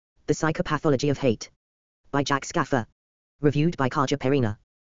The Psychopathology of Hate. By Jack Scaffer. Reviewed by Kaja Perina.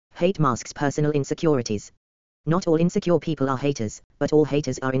 Hate masks personal insecurities. Not all insecure people are haters, but all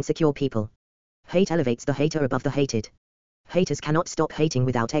haters are insecure people. Hate elevates the hater above the hated. Haters cannot stop hating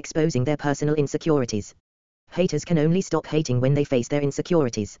without exposing their personal insecurities. Haters can only stop hating when they face their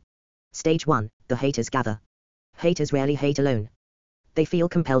insecurities. Stage 1. The haters gather. Haters rarely hate alone. They feel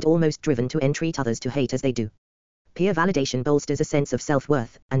compelled, almost driven to entreat others to hate as they do. Peer validation bolsters a sense of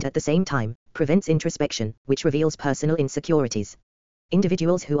self-worth, and at the same time, prevents introspection, which reveals personal insecurities.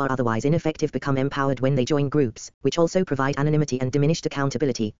 Individuals who are otherwise ineffective become empowered when they join groups, which also provide anonymity and diminished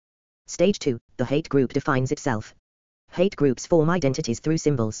accountability. Stage 2. The hate group defines itself. Hate groups form identities through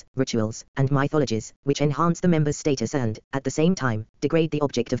symbols, rituals, and mythologies, which enhance the member's status and, at the same time, degrade the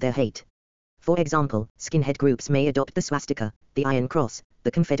object of their hate. For example, skinhead groups may adopt the swastika, the Iron Cross,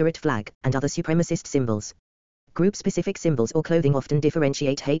 the Confederate flag, and other supremacist symbols. Group-specific symbols or clothing often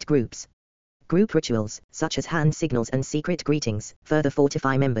differentiate hate groups. Group rituals, such as hand signals and secret greetings, further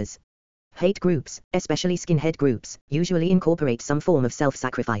fortify members. Hate groups, especially skinhead groups, usually incorporate some form of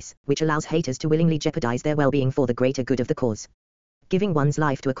self-sacrifice, which allows haters to willingly jeopardize their well-being for the greater good of the cause. Giving one's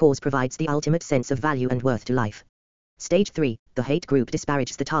life to a cause provides the ultimate sense of value and worth to life. Stage 3. The hate group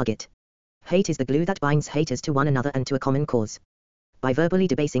disparages the target. Hate is the glue that binds haters to one another and to a common cause. By verbally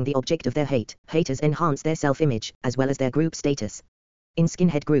debasing the object of their hate, haters enhance their self-image, as well as their group status. In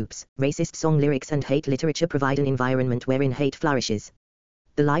skinhead groups, racist song lyrics and hate literature provide an environment wherein hate flourishes.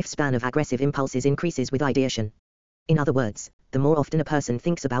 The lifespan of aggressive impulses increases with ideation. In other words, the more often a person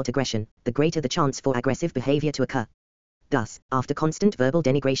thinks about aggression, the greater the chance for aggressive behavior to occur. Thus, after constant verbal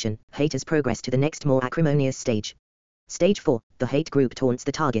denigration, haters progress to the next more acrimonious stage. Stage 4. The hate group taunts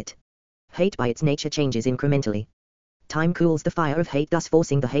the target. Hate by its nature changes incrementally. Time cools the fire of hate, thus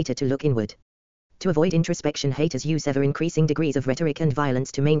forcing the hater to look inward. To avoid introspection, haters use ever-increasing degrees of rhetoric and violence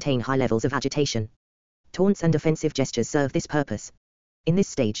to maintain high levels of agitation. Taunts and offensive gestures serve this purpose. In this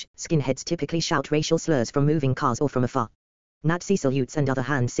stage, skinheads typically shout racial slurs from moving cars or from afar. Nazi salutes and other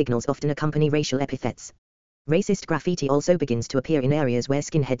hand signals often accompany racial epithets. Racist graffiti also begins to appear in areas where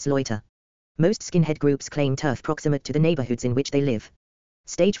skinheads loiter. Most skinhead groups claim turf proximate to the neighborhoods in which they live.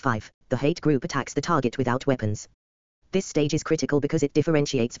 Stage 5. The hate group attacks the target without weapons. This stage is critical because it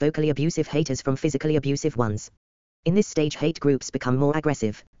differentiates vocally abusive haters from physically abusive ones. In this stage, hate groups become more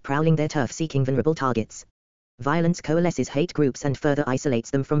aggressive, prowling their turf seeking vulnerable targets. Violence coalesces hate groups and further isolates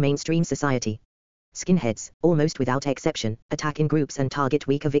them from mainstream society. Skinheads, almost without exception, attack in groups and target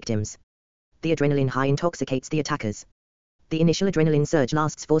weaker victims. The adrenaline high intoxicates the attackers. The initial adrenaline surge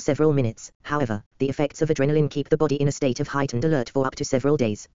lasts for several minutes, however, the effects of adrenaline keep the body in a state of heightened alert for up to several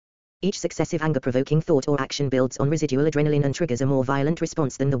days. Each successive anger-provoking thought or action builds on residual adrenaline and triggers a more violent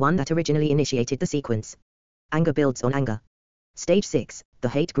response than the one that originally initiated the sequence. Anger builds on anger. Stage 6. The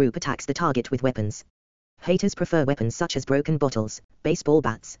hate group attacks the target with weapons. Haters prefer weapons such as broken bottles, baseball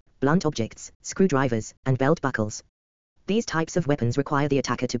bats, blunt objects, screwdrivers, and belt buckles. These types of weapons require the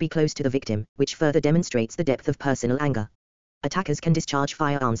attacker to be close to the victim, which further demonstrates the depth of personal anger. Attackers can discharge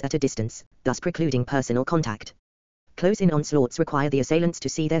firearms at a distance, thus precluding personal contact. Close-in onslaughts require the assailants to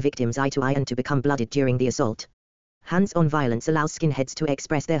see their victims eye to eye and to become blooded during the assault. Hands-on violence allows skinheads to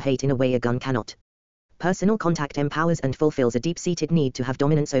express their hate in a way a gun cannot. Personal contact empowers and fulfills a deep-seated need to have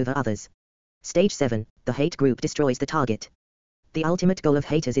dominance over others. Stage 7. The hate group destroys the target. The ultimate goal of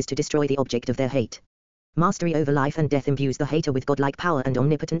haters is to destroy the object of their hate. Mastery over life and death imbues the hater with godlike power and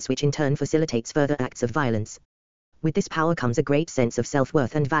omnipotence, which in turn facilitates further acts of violence. With this power comes a great sense of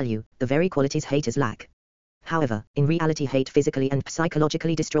self-worth and value, the very qualities haters lack. However, in reality, hate physically and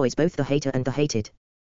psychologically destroys both the hater and the hated.